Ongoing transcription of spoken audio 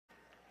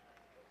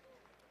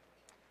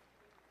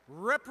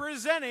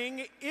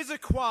Representing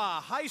Issaquah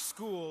High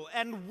School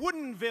and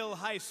Woodinville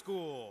High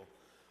School,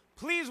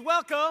 please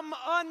welcome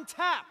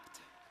Untapped.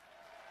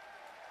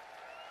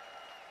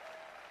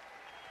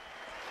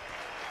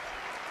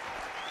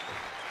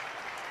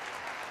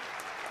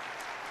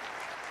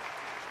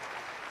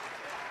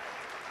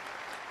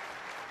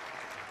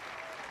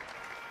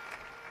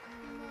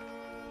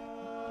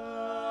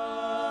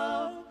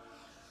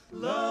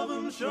 Love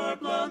 'em short,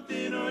 blonde,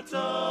 thin or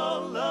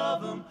tall,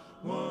 love 'em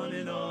one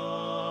and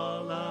all.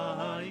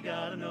 You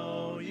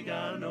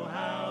gotta know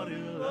how to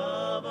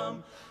love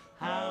 'em,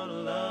 how to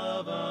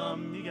love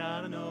 'em. You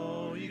gotta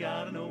know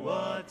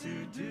what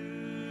to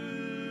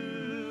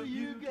do.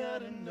 You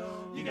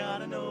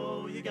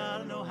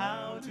gotta know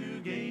how to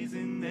gaze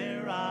in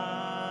their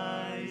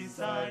eyes.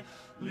 Sigh,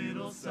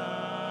 little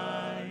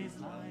sighs,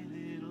 lie,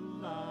 little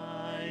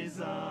lies.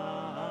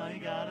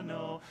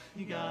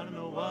 You gotta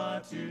know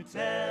what to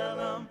tell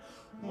 'em,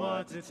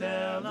 what to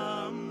tell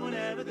 'em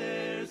whenever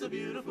there's a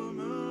beautiful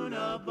moon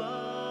above.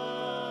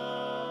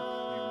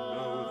 You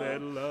know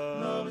that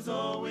love is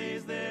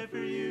always there for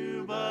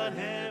you, but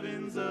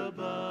heaven's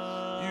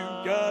above.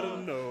 You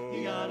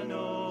gotta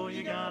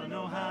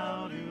know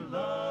how to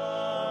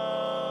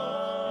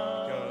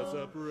love. Because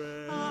a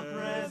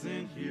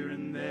present here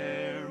and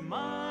there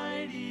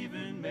might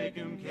even make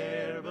 'em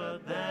care,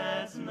 but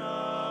that's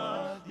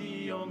not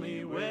the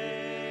only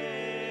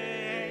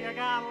way. You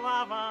gotta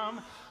love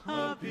 'em.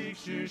 A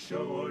picture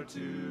show or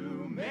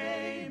two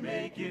may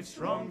make it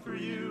strong for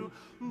you,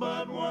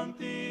 but one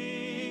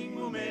thing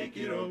will make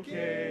it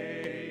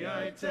okay.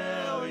 I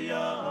tell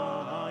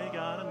ya, you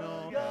gotta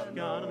know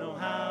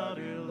how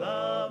to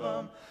love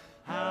 'em,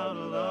 how to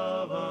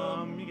love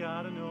 'em. You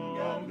gotta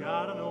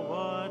know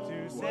what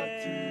to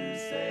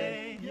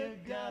say. You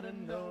gotta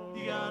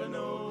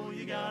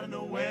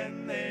know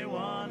when they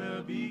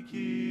wanna be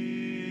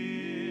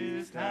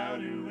kissed, how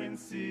to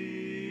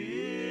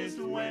insist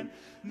when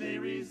they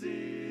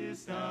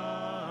resist.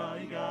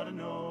 You gotta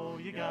know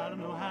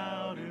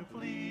how to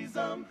please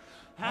 'em,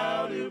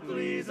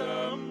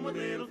 when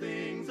little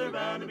things are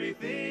bound to be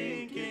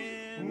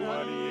thinking.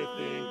 What do you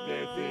think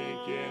they're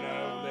thinking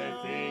of? They're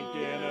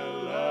thinking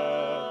of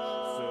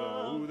love.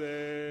 So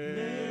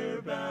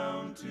they're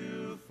bound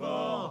to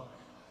fall,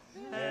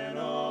 and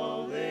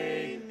all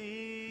they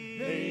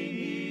need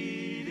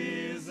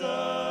is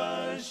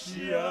a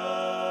shove.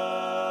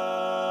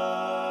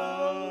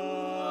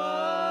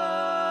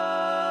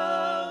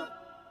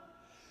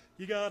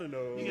 You gotta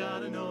know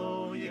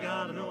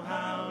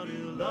how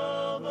to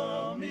love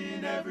 'em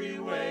in every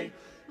way.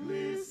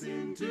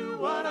 Listen to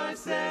what I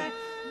say.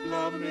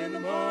 Love 'em in the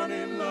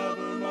morning, love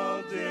 'em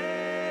all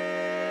day.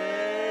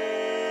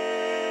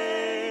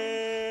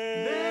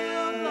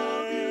 They'll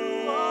love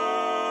you always.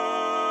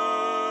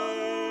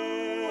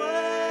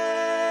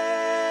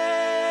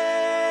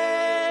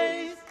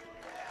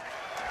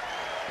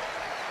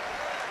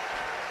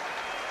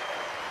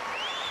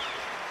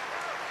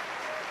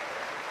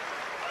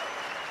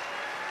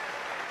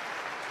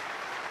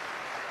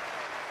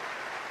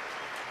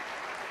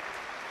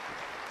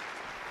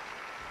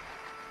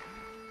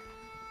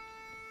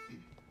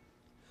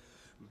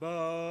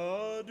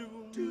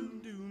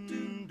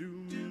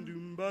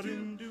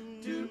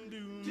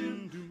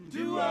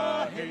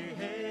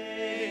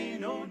 Hey,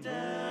 no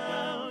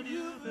doubt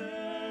you've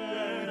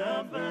heard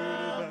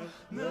about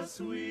the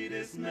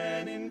sweetest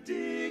man in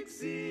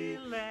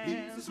Dixieland.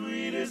 He's the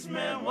sweetest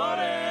man, what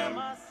am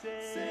I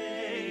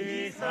saying?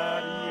 He's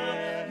hot,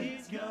 yeah,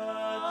 he's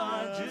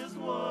got just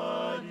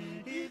what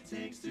it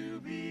takes to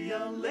be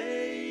a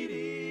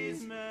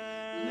ladies'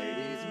 man.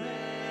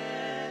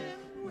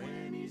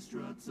 When he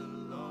struts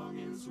along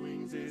and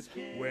swings his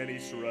cane.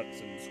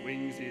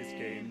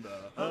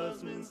 The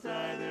husbands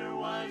tie their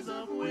wives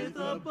up with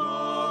a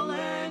ball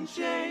and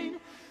chain.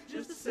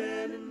 Just a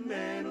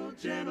sentimental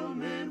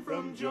gentleman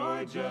from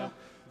Georgia.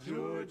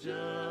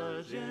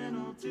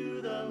 Gentle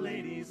to the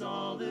ladies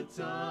all the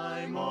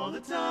time.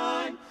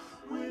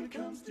 When it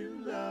comes to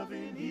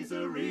loving, he's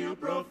a real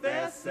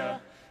professor.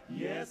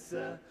 Yes,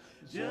 sir.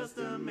 Just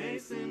a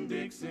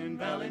Mason-Dixon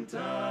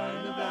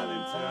Valentine.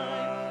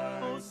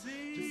 Oh,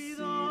 see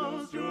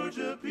those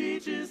Georgia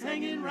peaches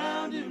hanging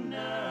round him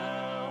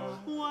now.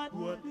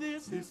 What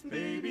this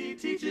baby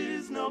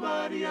teaches,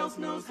 nobody else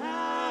knows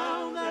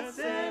how. That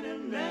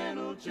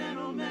sentimental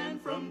gentleman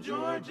from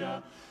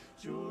Georgia.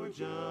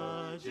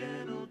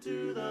 Gentle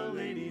to the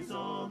ladies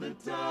all the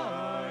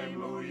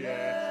time. Oh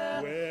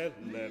yeah. Well,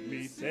 let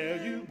me tell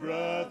you,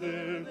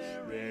 brother,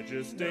 there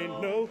just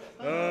ain't no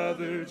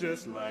other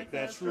just like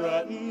that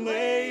strutting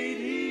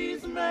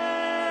ladies'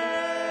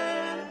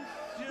 man.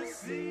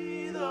 Just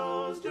see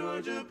those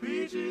Georgia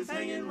peaches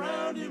hanging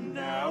round him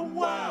now.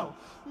 Wow.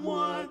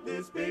 What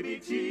this baby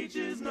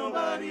teaches,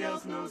 nobody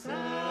else knows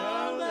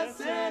how. That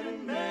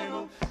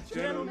sentimental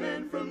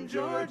gentleman from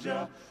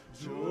Georgia.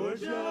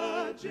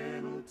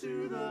 Gentle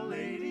to the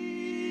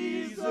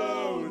ladies.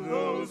 Oh,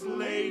 those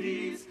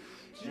ladies.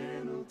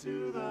 Gentle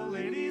to the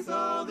ladies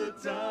all the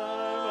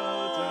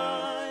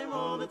time.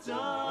 All the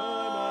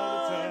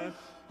time.